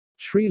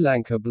Sri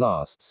Lanka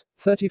blasts,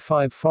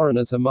 35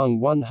 foreigners among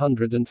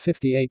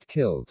 158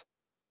 killed.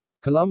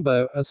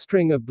 Colombo, a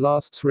string of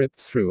blasts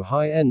ripped through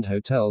high-end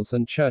hotels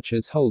and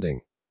churches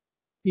holding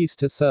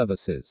Easter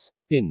services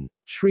in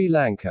Sri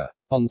Lanka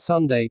on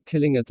Sunday,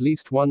 killing at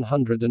least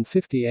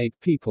 158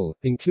 people,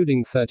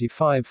 including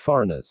 35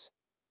 foreigners.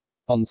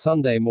 On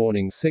Sunday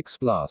morning, 6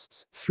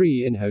 blasts,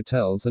 3 in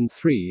hotels and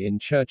 3 in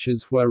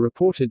churches, were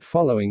reported,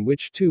 following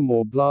which 2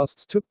 more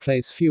blasts took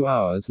place few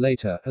hours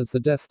later, as the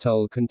death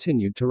toll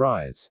continued to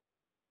rise.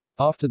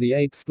 After the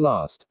 8th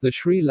blast, the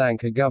Sri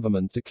Lanka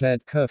government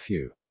declared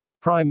curfew.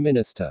 Prime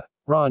Minister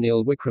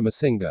Ranil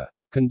Wickremesinghe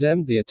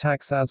condemned the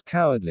attacks as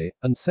cowardly,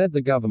 and said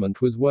the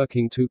government was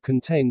working to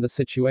contain the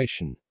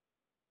situation.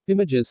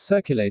 Images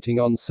circulating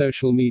on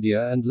social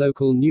media and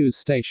local news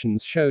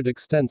stations showed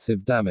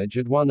extensive damage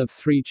at one of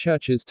 3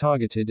 churches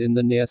targeted in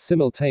the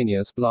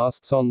near-simultaneous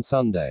blasts on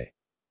Sunday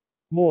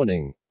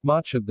morning.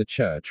 Much of the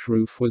church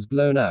roof was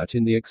blown out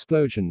in the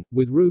explosion,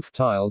 with roof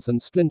tiles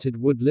and splintered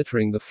wood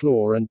littering the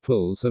floor and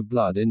pools of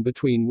blood in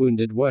between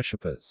wounded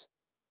worshippers.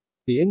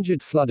 The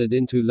injured flooded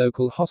into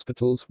local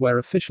hospitals, where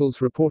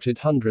officials reported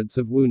hundreds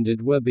of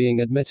wounded were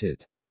being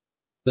admitted.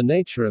 The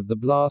nature of the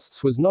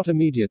blasts was not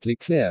immediately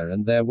clear,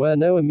 and there were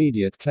no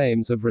immediate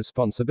claims of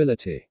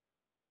responsibility.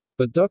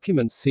 But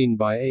documents seen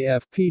by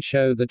AFP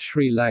show that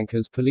Sri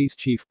Lanka's police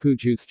chief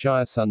Pujuth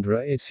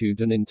Jayasundara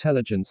issued an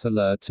intelligence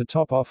alert to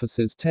top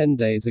officers 10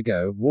 days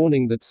ago,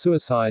 warning that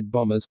suicide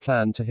bombers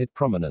plan to hit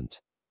prominent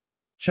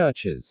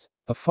churches.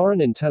 A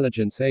foreign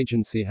intelligence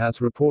agency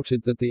has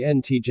reported that the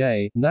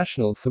NTJ,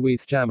 National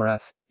Thawith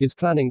Jamaath, is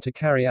planning to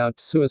carry out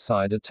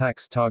suicide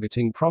attacks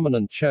targeting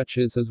prominent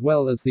churches as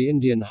well as the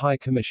Indian High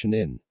Commission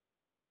in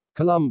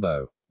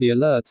Colombo. The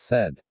alert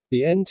said,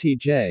 the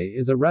NTJ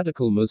is a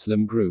radical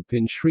Muslim group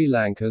in Sri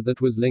Lanka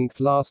that was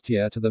linked last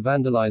year to the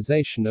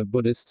vandalization of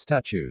Buddhist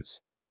statues.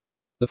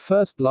 The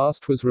first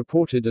blast was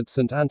reported at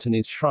St.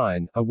 Anthony's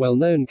Shrine, a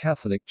well-known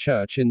Catholic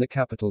church in the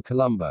capital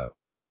Colombo.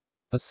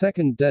 A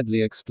second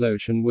deadly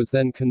explosion was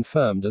then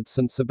confirmed at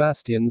St.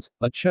 Sebastian's,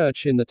 a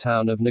church in the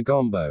town of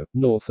Negombo,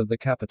 north of the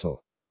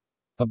capital.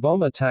 A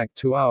bomb attack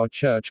to our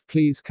church,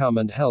 please come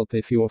and help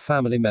if your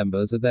family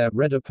members are there,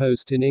 read a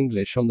post in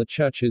English on the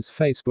church's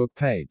Facebook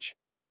page.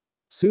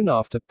 Soon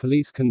after,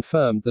 police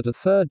confirmed that a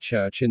third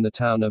church in the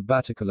town of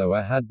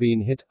Batticaloa had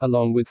been hit,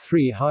 along with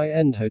 3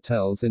 high-end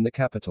hotels in the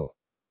capital.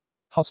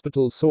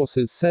 Hospital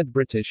sources said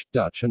British,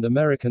 Dutch and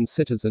American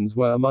citizens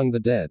were among the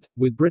dead,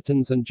 with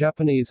Britons and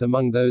Japanese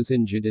among those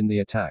injured in the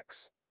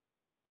attacks.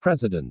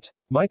 President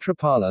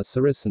Maitripala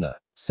Sirisena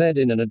said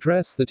in an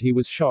address that he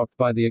was shocked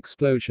by the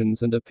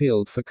explosions and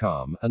appealed for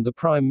calm, and the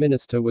Prime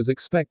Minister was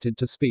expected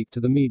to speak to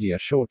the media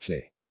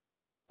shortly.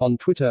 On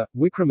Twitter,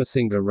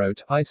 Wickremesinghe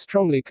wrote, "I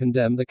strongly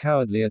condemn the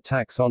cowardly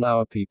attacks on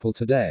our people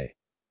today.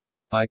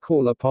 I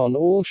call upon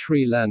all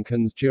Sri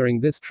Lankans during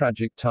this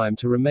tragic time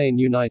to remain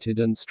united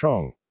and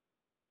strong.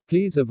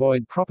 Please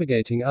avoid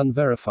propagating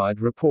unverified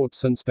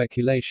reports and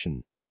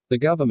speculation. The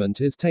government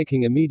is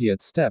taking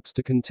immediate steps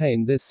to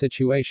contain this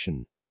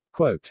situation."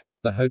 Quote,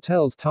 the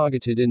hotels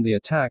targeted in the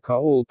attack are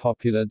all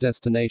popular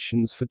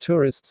destinations for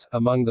tourists,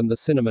 among them the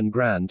Cinnamon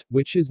Grand,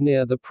 which is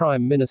near the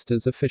Prime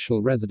Minister's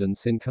official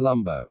residence in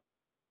Colombo.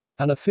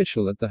 An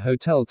official at the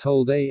hotel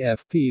told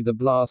AFP the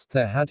blast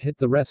there had hit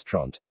the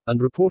restaurant,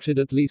 and reported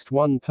at least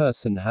 1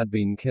 person had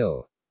been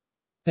killed.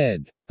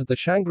 At the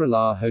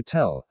Shangri-La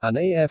Hotel, an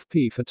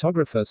AFP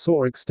photographer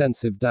saw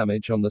extensive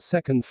damage on the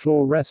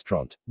second-floor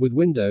restaurant, with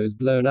windows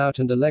blown out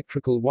and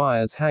electrical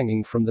wires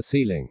hanging from the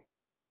ceiling.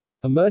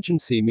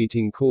 Emergency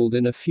meeting called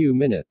in a few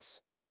minutes.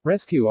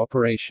 Rescue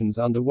operations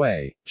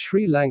underway.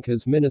 Sri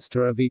Lanka's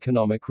Minister of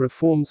Economic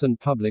Reforms and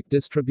Public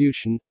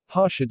Distribution,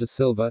 Harsha De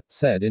Silva,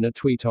 said in a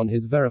tweet on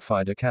his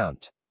verified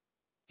account.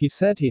 He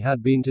said he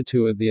had been to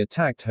 2 of the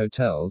attacked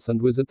hotels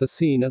and was at the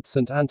scene at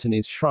St.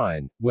 Anthony's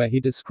Shrine, where he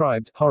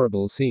described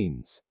horrible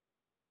scenes.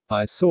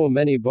 "I saw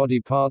many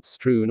body parts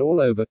strewn all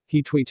over,"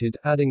 he tweeted,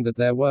 adding that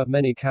there were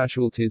many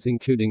casualties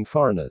including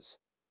foreigners.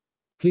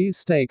 "Please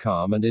stay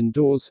calm and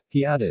indoors,"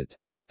 he added.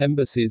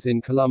 Embassies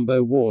in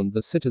Colombo warned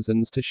the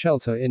citizens to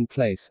shelter in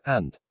place,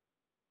 and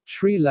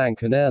Sri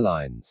Lankan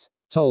Airlines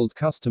told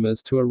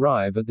customers to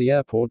arrive at the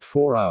airport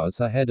 4 hours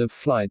ahead of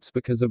flights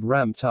because of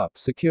ramped-up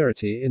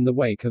security in the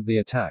wake of the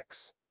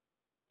attacks.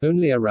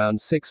 Only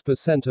around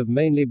 6% of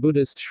mainly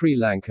Buddhist Sri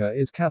Lanka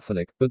is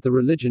Catholic, but the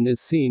religion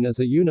is seen as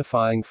a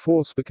unifying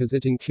force because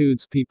it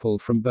includes people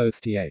from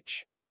both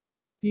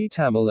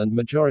Tamil and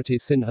majority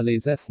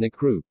Sinhalese ethnic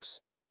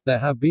groups. There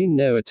have been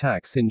no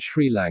attacks in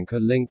Sri Lanka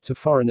linked to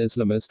foreign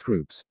Islamist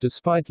groups,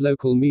 despite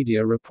local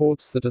media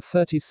reports that a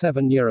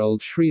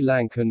 37-year-old Sri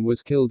Lankan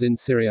was killed in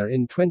Syria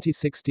in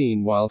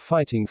 2016 while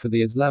fighting for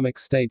the Islamic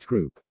State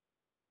group.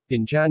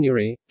 In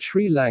January,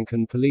 Sri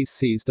Lankan police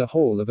seized a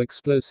haul of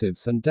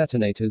explosives and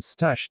detonators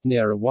stashed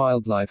near a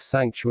wildlife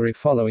sanctuary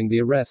following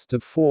the arrest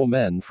of 4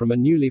 men from a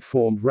newly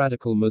formed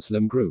radical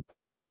Muslim group.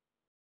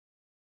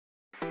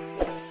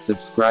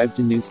 Subscribe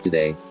to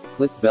Newstoday.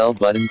 Click bell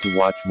button to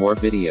watch more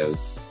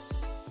videos.